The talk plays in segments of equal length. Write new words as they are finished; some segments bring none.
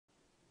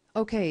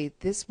Okay,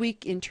 this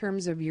week in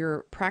terms of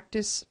your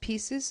practice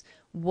pieces,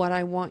 what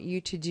I want you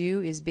to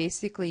do is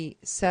basically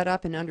set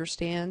up and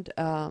understand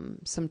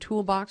some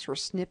toolbox or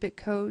snippet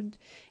code,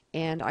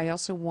 and I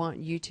also want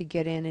you to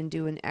get in and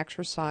do an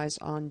exercise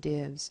on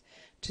divs.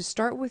 To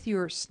start with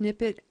your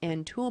snippet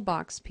and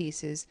toolbox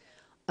pieces,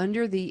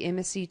 under the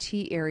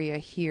MSET area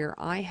here,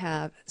 I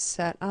have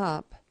set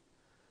up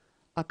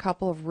a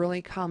couple of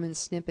really common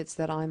snippets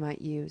that I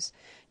might use.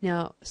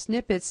 Now,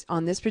 snippets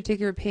on this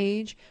particular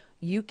page,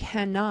 you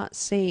cannot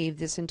save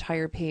this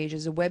entire page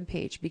as a web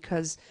page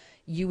because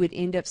you would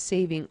end up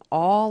saving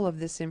all of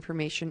this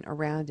information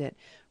around it.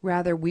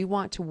 Rather, we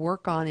want to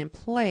work on and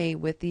play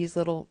with these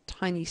little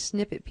tiny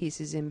snippet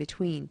pieces in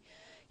between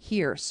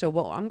here. So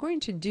what I'm going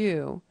to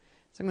do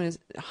is I'm going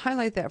to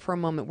highlight that for a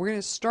moment. We're going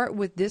to start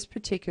with this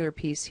particular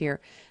piece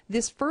here.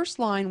 This first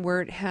line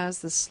where it has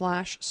the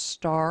slash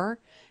star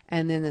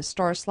and then the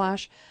star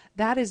slash,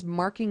 that is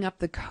marking up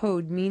the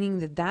code, meaning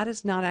that that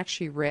is not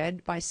actually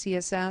read by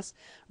CSS.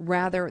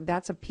 Rather,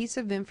 that's a piece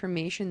of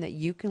information that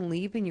you can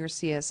leave in your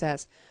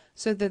CSS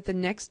so that the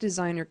next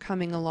designer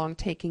coming along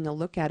taking a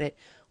look at it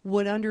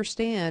would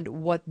understand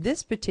what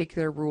this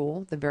particular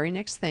rule, the very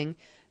next thing,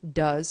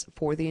 does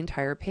for the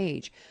entire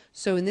page.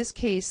 So in this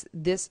case,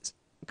 this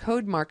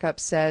code markup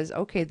says,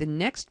 okay, the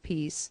next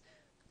piece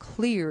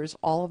clears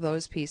all of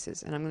those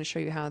pieces, and I'm going to show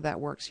you how that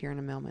works here in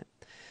a moment.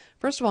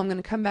 First of all, I'm going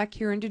to come back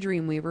here into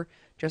Dreamweaver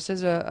just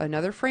as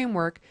another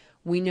framework.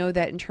 We know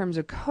that in terms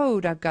of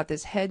code, I've got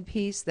this head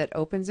piece that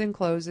opens and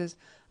closes.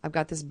 I've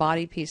got this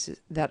body piece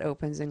that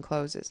opens and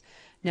closes.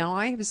 Now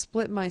I have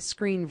split my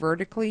screen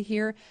vertically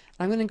here.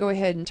 I'm going to go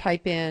ahead and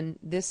type in,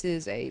 this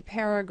is a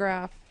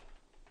paragraph,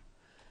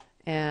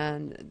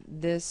 and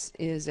this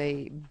is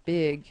a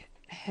big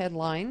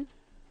headline.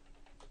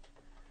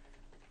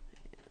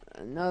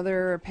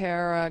 Another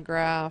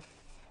paragraph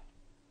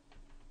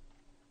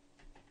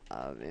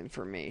of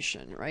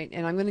information, right?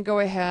 And I'm going to go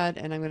ahead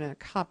and I'm going to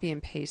copy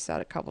and paste that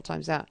a couple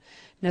times out.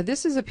 Now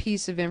this is a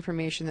piece of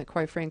information that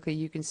quite frankly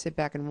you can sit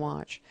back and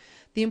watch.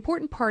 The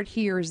important part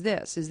here is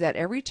this, is that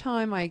every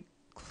time I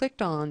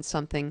clicked on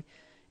something,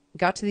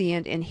 got to the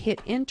end and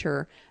hit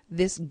enter,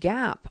 this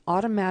gap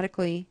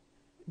automatically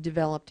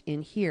developed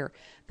in here.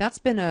 That's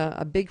been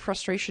a big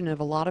frustration of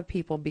a lot of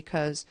people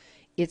because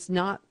it's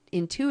not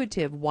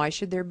intuitive. Why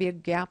should there be a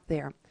gap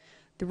there?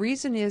 The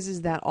reason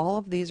is that all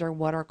of these are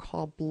what are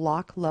called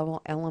block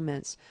level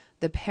elements.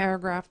 The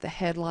paragraph, the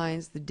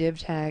headlines, the div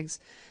tags.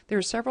 There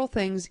are several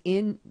things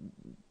in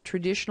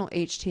traditional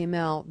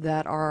HTML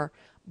that are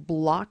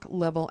block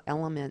level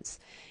elements.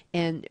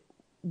 And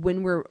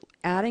when we're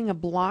adding a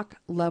block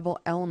level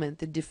element,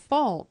 the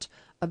default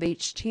of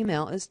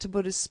HTML is to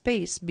put a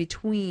space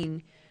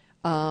between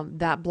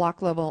that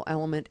block level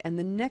element and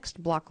the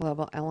next block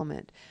level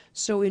element.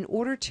 So in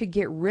order to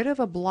get rid of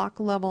a block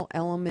level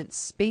element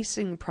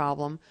spacing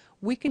problem,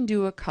 we can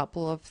do a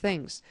couple of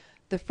things.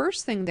 The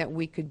first thing that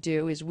we could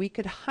do is we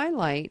could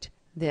highlight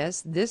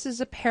this. This is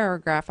a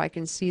paragraph. I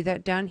can see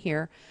that down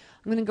here.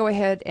 I'm going to go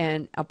ahead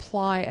and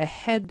apply a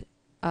head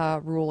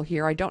rule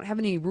here. I don't have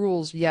any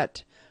rules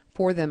yet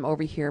for them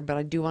over here, but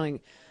I do want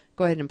to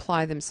go ahead and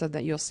apply them so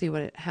that you'll see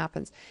what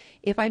happens.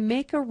 If I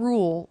make a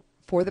rule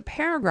for the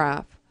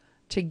paragraph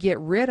to get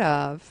rid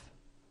of,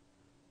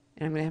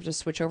 and I'm going to have to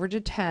switch over to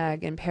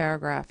tag and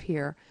paragraph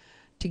here,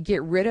 to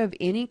get rid of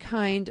any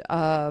kind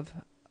of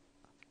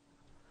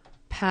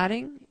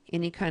padding,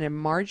 any kind of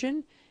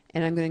margin,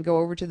 and I'm going to go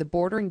over to the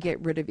border and get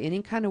rid of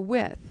any kind of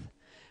width.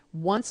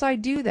 Once I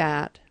do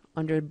that,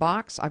 under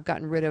box, I've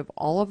gotten rid of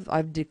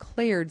I've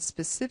declared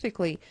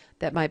specifically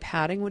that my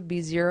padding would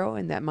be 0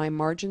 and that my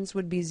margins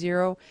would be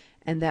 0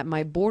 and that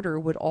my border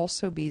would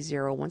also be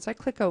 0. Once I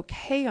click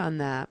OK on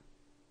that,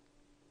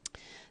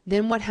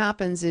 then what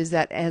happens is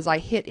that as I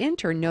hit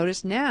enter,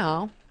 notice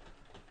now,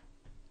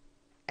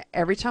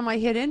 every time I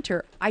hit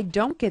enter, I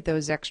don't get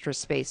those extra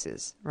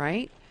spaces,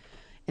 right?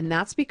 And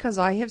that's because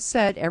I have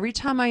said every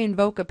time I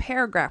invoke a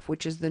paragraph,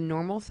 which is the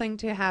normal thing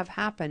to have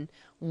happen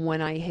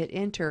when I hit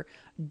enter,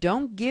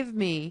 don't give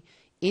me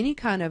any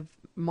kind of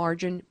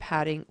margin,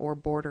 padding, or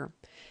border.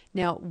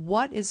 Now,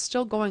 what is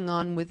still going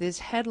on with this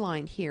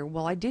headline here?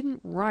 Well, I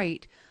didn't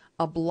write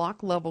a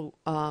block level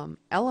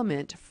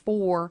element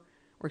for,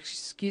 or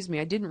excuse me,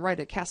 I didn't write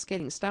a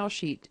cascading style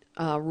sheet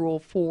rule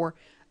for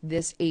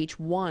this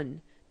H1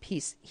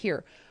 piece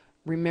here.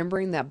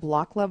 Remembering that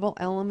block level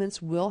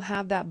elements will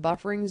have that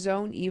buffering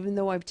zone, even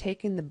though I've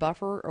taken the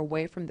buffer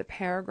away from the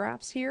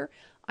paragraphs here,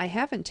 I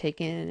haven't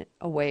taken it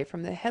away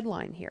from the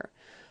headline here.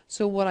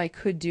 So what I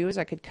could do is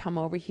I could come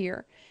over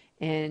here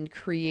and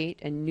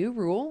create a new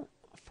rule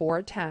for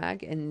a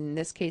tag, and in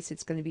this case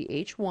it's going to be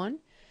H1,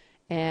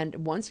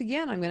 and once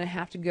again I'm going to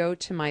have to go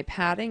to my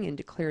padding and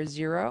declare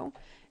 0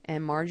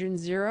 and margin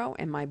 0,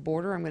 and my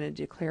border I'm going to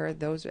declare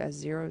those as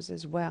zeros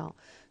as well.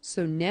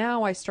 So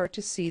now I start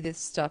to see this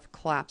stuff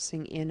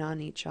collapsing in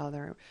on each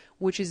other,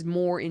 which is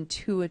more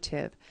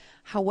intuitive.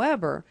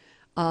 However,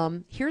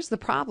 here's the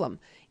problem.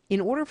 In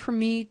order for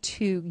me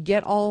to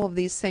get all of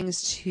these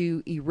things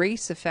to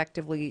erase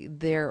effectively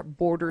their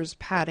borders,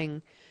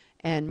 padding,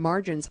 and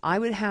margins, I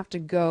would have to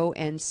go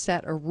and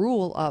set a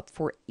rule up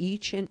for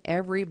each and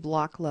every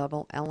block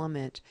level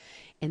element.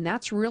 And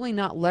that's really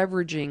not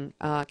leveraging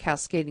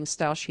cascading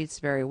style sheets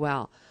very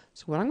well.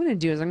 So what I'm going to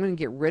do is I'm going to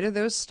get rid of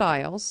those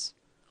styles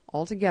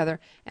altogether,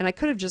 and I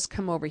could have just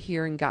come over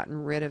here and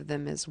gotten rid of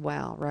them as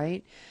well,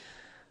 right?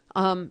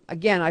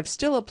 Again, I've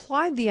still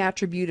applied the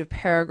attribute of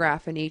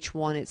paragraph in each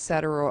one,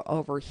 etc.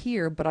 over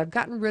here, but I've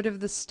gotten rid of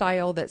the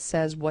style that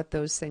says what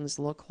those things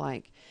look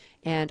like.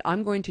 And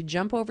I'm going to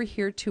jump over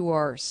here to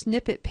our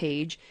snippet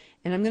page,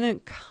 and I'm going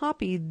to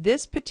copy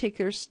this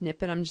particular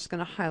snippet. I'm just going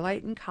to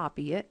highlight and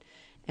copy it,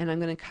 and I'm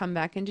going to come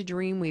back into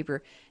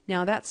Dreamweaver.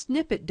 Now that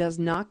snippet does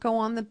not go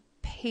on the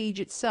page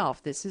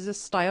itself. This is a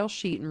style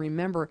sheet, and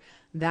remember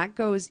that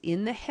goes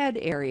in the head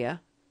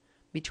area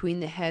between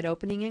the head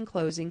opening and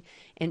closing,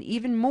 and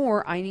even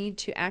more, I need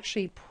to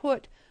actually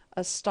put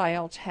a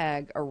style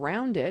tag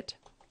around it.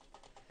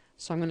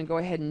 So I'm going to go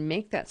ahead and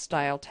make that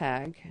style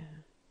tag.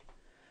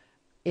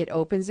 It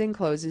opens and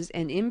closes,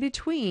 and in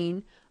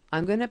between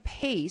I'm going to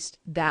paste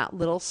that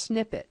little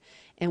snippet.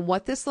 And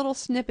what this little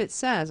snippet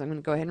says, I'm going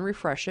to go ahead and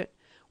refresh it.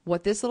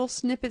 What this little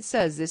snippet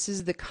says, this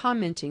is the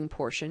commenting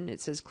portion.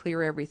 It says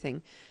clear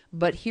everything.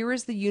 But here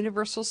is the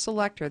universal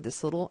selector,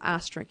 this little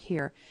asterisk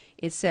here.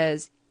 It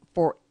says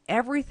for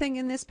everything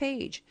in this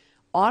page,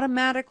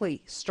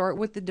 automatically start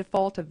with the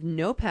default of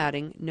no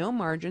padding, no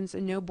margins,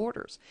 and no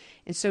borders.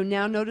 And so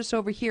now notice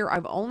over here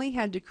I've only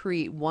had to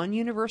create one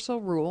universal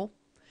rule,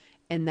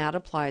 and that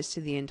applies to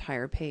the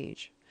entire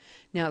page.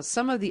 Now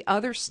some of the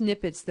other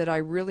snippets that I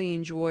really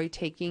enjoy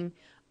taking,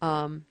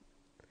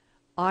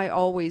 I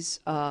always,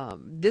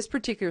 this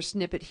particular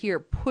snippet here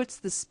puts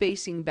the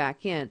spacing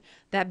back in.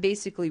 That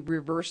basically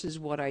reverses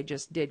what I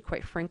just did.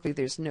 Quite frankly,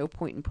 there's no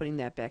point in putting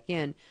that back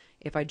in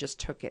if I just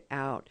took it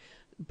out.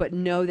 But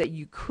know that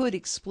you could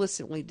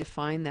explicitly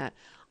define that.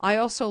 I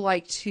also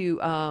like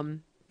to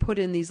put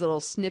in these little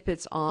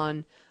snippets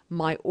on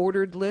my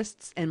ordered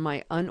lists and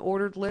my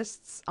unordered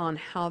lists on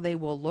how they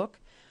will look.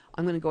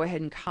 I'm going to go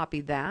ahead and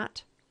copy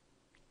that.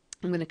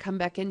 I'm going to come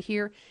back in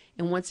here,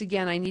 and once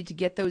again I need to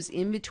get those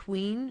in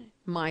between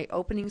my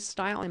opening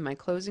style and my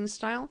closing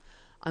style.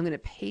 I'm going to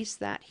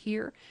paste that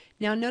here.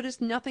 Now notice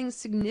nothing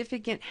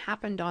significant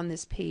happened on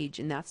this page,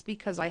 and that's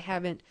because I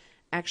haven't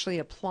actually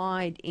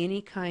applied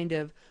any kind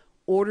of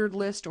ordered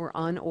list or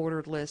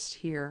unordered list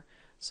here.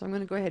 So I'm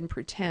going to go ahead and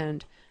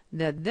pretend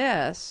that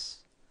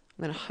this,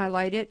 I'm going to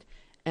highlight it,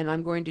 and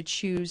I'm going to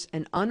choose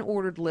an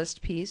unordered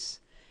list piece.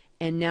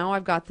 And now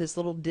I've got this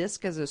little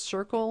disk as a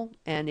circle,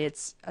 and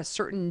it's a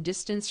certain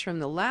distance from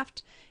the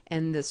left,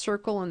 and the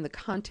circle and the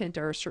content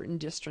are a certain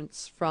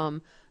distance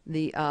from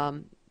the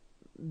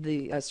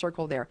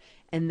circle there.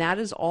 And that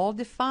is all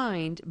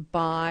defined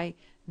by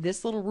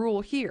this little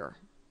rule here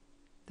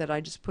that I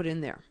just put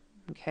in there.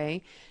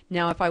 Okay.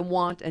 Now if I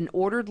want an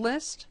ordered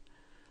list,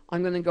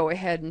 I'm going to go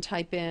ahead and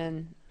type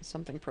in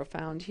something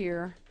profound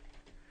here,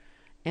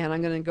 and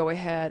I'm going to go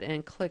ahead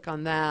and click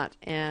on that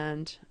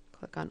and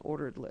click on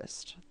ordered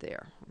list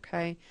there.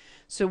 Okay,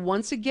 so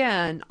once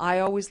again I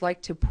always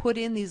like to put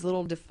in these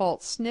little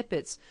default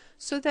snippets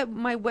so that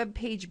my web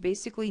page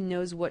basically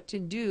knows what to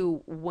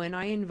do when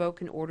I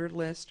invoke an ordered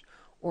list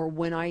or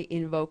when I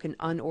invoke an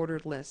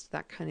unordered list,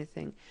 that kind of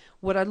thing.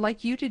 What I'd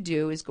like you to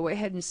do is go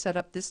ahead and set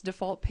up this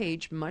default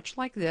page much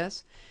like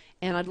this,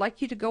 and I'd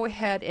like you to go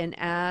ahead and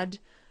add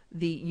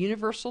the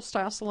universal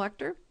style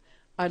selector.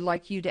 I'd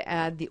like you to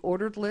add the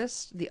ordered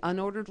list, the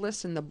unordered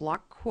list, and the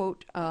block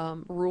quote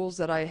rules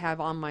that I have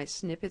on my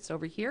snippets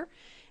over here.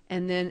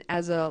 And then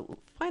as a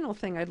final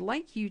thing, I'd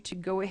like you to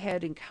go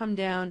ahead and come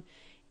down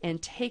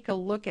and take a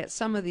look at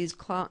some of these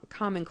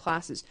common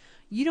classes.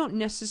 You don't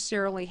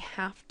necessarily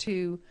have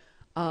to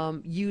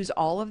use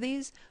all of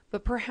these,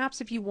 but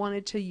perhaps if you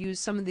wanted to use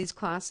some of these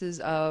classes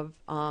of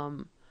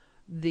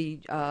the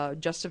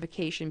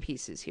justification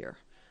pieces here,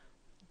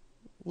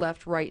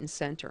 left, right, and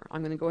center.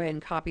 I'm going to go ahead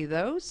and copy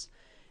those,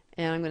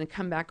 and I'm going to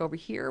come back over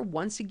here.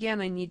 Once again,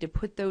 I need to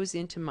put those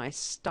into my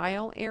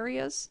style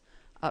areas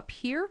up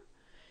here,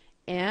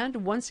 and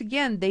once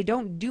again they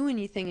don't do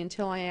anything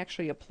until I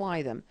actually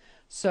apply them.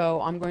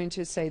 So I'm going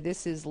to say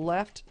this is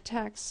left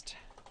text,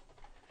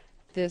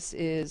 this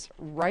is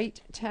right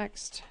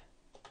text,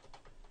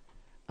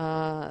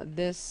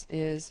 this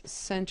is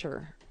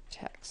center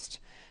text.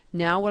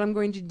 Now what I'm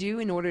going to do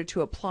in order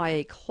to apply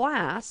a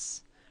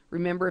class,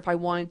 remember if I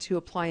wanted to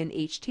apply an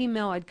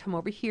HTML I'd come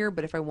over here,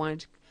 but if I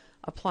wanted to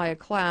apply a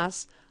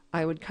class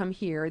I would come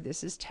here.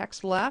 This is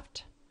text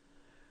left,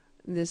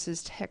 this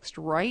is text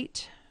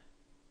right,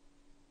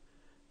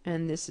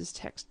 and this is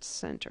text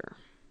center.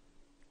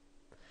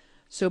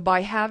 So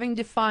by having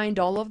defined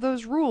all of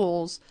those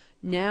rules,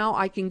 now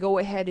I can go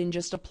ahead and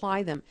just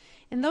apply them.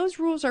 And those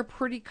rules are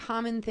pretty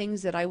common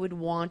things that I would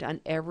want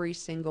on every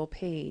single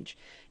page.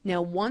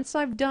 Now once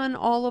I've done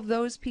all of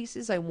those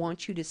pieces, I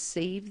want you to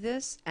save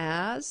this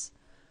as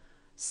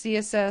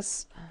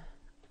CSS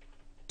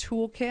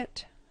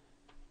Toolkit.html,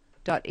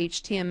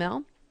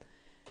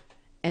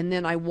 and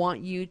then I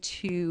want you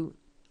to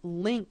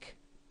link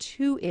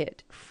to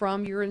it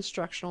from your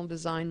instructional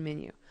design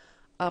menu.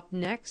 Up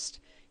next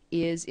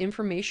is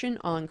information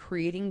on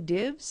creating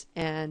divs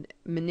and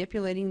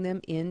manipulating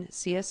them in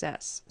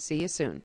CSS. See you soon.